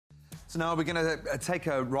So now we're going to take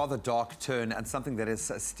a rather dark turn and something that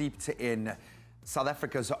is steeped in South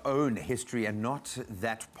Africa's own history and not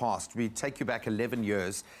that past. We take you back 11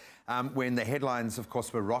 years when the headlines, of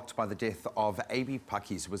course, were rocked by the death of Ellen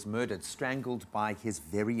Pakkies, who was murdered, strangled by his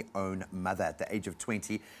very own mother at the age of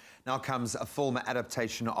 20. Now comes a film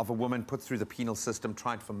adaptation of a woman put through the penal system,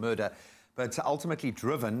 tried for murder, but ultimately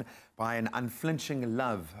driven by an unflinching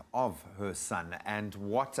love of her son. And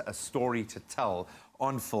what a story to tell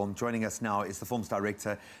on film. Joining us now is the film's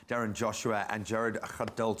director, Daryne Joshua, and Jarrid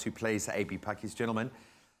Geduld, who plays Ellen Pakkies. Gentlemen,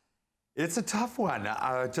 it's a tough one.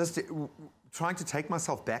 Just trying to take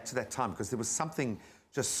myself back to that time, because there was something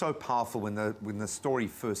just so powerful when the story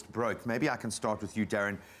first broke. Maybe I can start with you,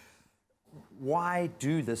 Daryne. Why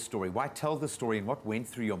do this story? Why tell the story, and what went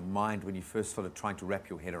through your mind when you first started trying to wrap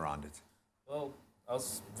your head around it? Well, I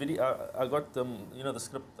got the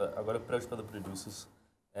script. I got approached by the producers,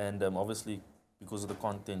 and obviously because of the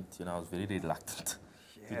content, I was very reluctant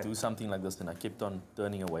to do something like this, and I kept on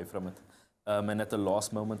turning away from it. And at the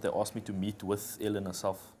last moment, they asked me to meet with Ellen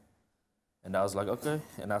herself, and I was like, okay,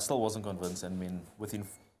 and I still wasn't convinced. And then within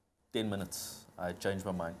 10 minutes, I changed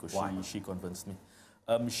my mind because she convinced me.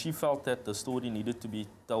 She felt that the story needed to be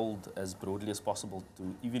told as broadly as possible,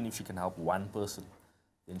 even if she can help one person,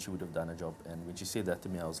 then she would have done a job. And when she said that to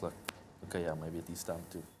me, I was like, okay, yeah, maybe it is time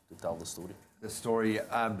to tell the story. The story,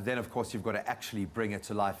 then of course you've got to actually bring it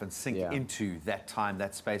to life and sink into that time,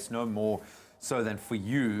 that space, no more so than for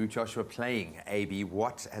you, Joshua, playing AB.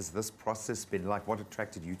 What has this process been like? What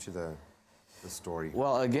attracted you to the story?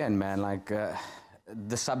 Well, again, man, like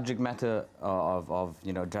the subject matter of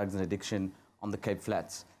drugs and addiction on the Cape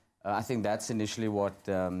Flats. I think that's initially what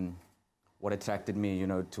attracted me,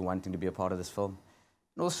 to wanting to be a part of this film.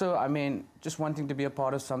 And also, I mean, just wanting to be a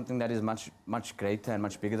part of something that is much greater and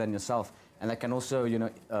much bigger than yourself, and that can also,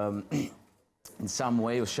 in some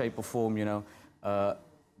way or shape or form,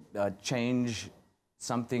 change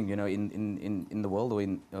something, in the world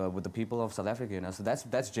or with the people of South Africa, So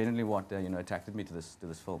that's generally what attracted me to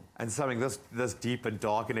this film. And something this deep and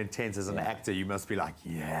dark and intense as an actor, you must be like,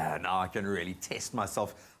 yeah, now I can really test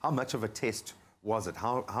myself. How much of a test was it?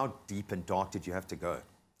 How deep and dark did you have to go?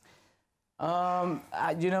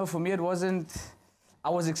 For me, it wasn't. I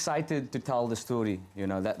was excited to tell the story.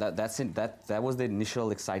 That was the initial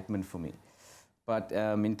excitement for me. But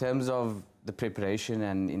in terms of the preparation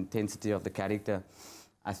and intensity of the character,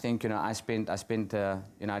 I think I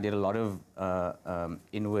did a lot of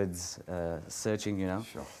inwards searching.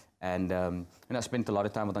 Sure. And I spent a lot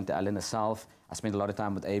of time with Auntie Ellen herself. I spent a lot of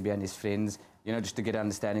time with AB and his friends. Just to get an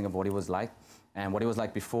understanding of what he was like, and what he was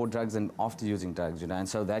like before drugs and after using drugs. And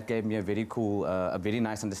so that gave me a very cool, a very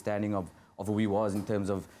nice understanding of who he was in terms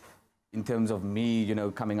of me,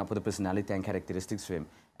 coming up with a personality and characteristics for him.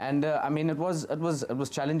 And I mean, it was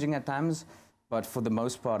challenging at times, but for the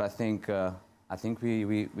most part, I think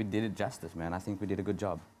we did it justice, man. I think we did a good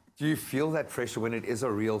job. Do you feel that pressure when it is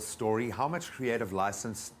a real story? How much creative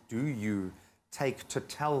license do you take to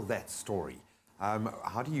tell that story?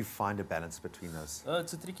 How do you find a balance between those?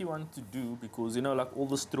 It's a tricky one to do because, like all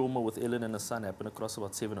this trauma with Ellen and her son happened across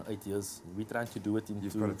about 7 or 8 years. We're trying to do it in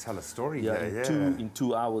You've got to tell a story in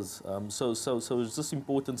 2 hours. So it's just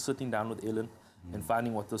important sitting down with Ellen and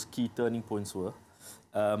finding what those key turning points were,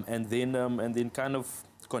 and then kind of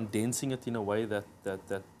condensing it in a way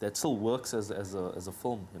that still works as a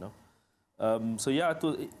film, So yeah,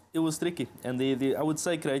 it was tricky, and I would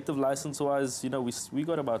say creative license-wise, we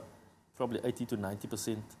got about probably 80 to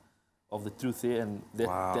 90% of the truth there, and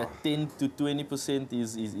that 10 to 20%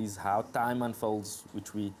 is how time unfolds,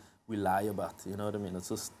 which we lie about. You know what I mean? It's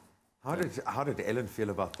just. How did Ellen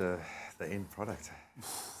feel about the end product?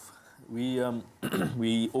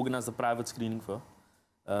 We organized a private screening for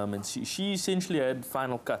her, and she essentially had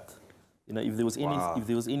final cut. If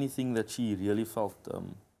there was anything that she really felt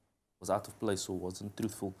was out of place or wasn't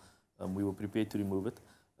truthful, we were prepared to remove it.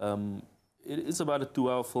 It's about a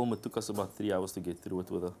 2-hour film. It took us about 3 hours to get through it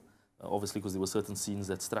with her, obviously because there were certain scenes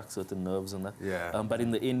that struck certain nerves and that. Yeah. But in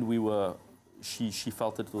the end, she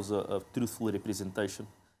felt it was a truthful representation,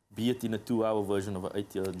 be it in a 2-hour version of an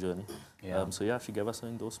 8-year journey. Yeah. So yeah, she gave us her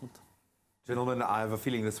endorsement. Gentlemen, I have a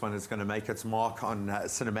feeling this one is going to make its mark on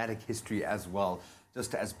cinematic history as well,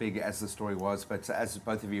 just as big as the story was. But as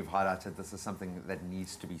both of you have highlighted, this is something that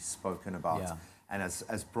needs to be spoken about. Yeah. And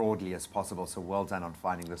as broadly as possible. So well done on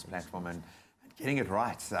finding this platform and getting it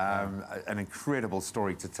right. An incredible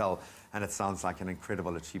story to tell, and it sounds like an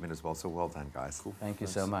incredible achievement as well. So well done, guys. Cool. Thank you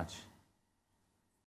so much.